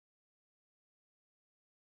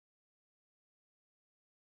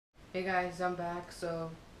Hey guys, I'm back. So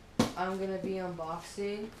I'm gonna be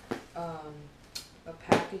unboxing a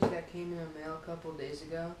package that came in the mail a couple days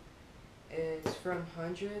ago. It's from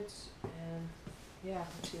Hundreds, and yeah,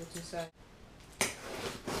 let's see what's inside.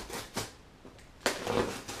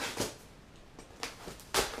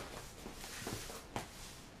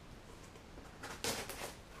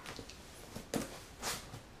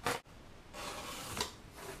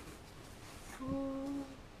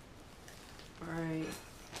 Alright,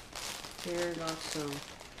 here I got some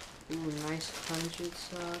nice Hundred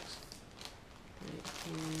socks. Right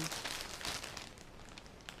here.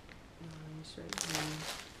 Nice right here.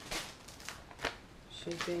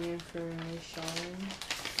 Shipping information.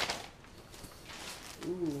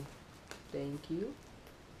 Ooh, thank you.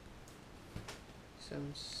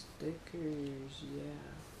 Some stickers,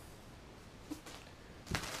 yeah.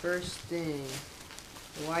 First thing,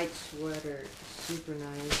 white sweater, super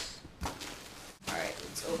nice. Alright,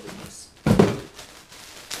 let's open this.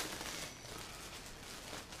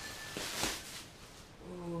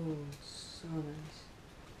 Oh, so nice.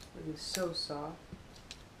 Look, it's so soft.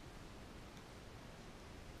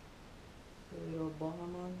 A little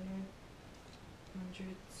bomb on there.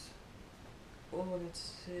 Hundreds. Oh, that's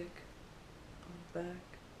sick. On the back.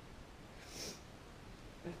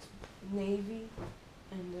 That's navy.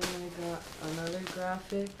 And then I got another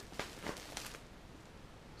graphic. It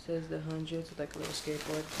says the Hundreds with like a little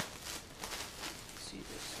skateboard. Let's see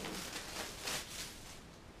this one.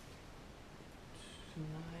 It's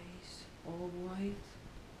nice. All white.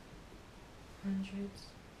 Hundreds.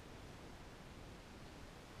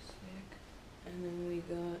 Sick. And then we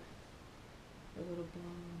got a little bomb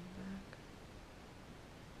on the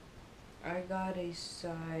back. I got a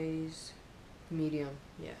size medium.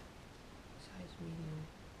 Yeah. Size medium.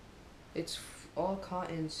 It's all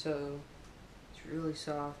cotton, so it's really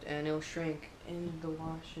soft, and it'll shrink in the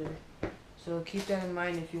washer. So keep that in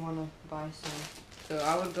mind if you want to buy some. So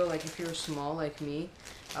I would go, like, if you're small like me,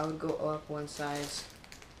 I would go up one size.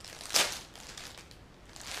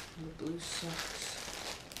 And the blue socks.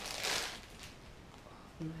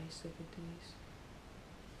 Oh, nice, look at these.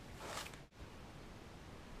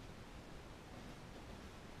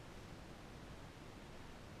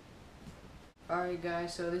 Alright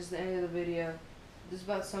guys, so this is the end of the video. This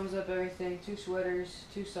about sums up everything. 2 sweaters,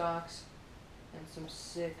 2 socks, and some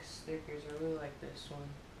sick stickers. I really like this one.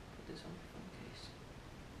 Put this on my phone case.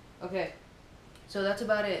 Okay, so that's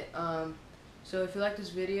about it. So if you like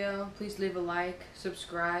this video, please leave a like,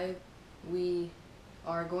 subscribe. Me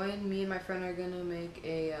and my friend are gonna make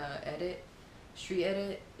a street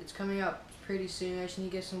edit. It's coming up pretty soon. I just need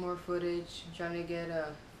to get some more footage. I'm trying to get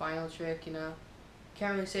a final trick, you know.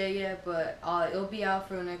 Can't really say it yet, but it'll be out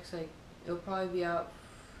for the next, it'll probably be out,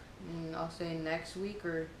 I'll say next week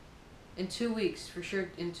or in 2 weeks, for sure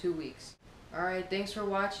in 2 weeks. Alright, thanks for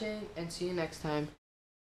watching, and see you next time.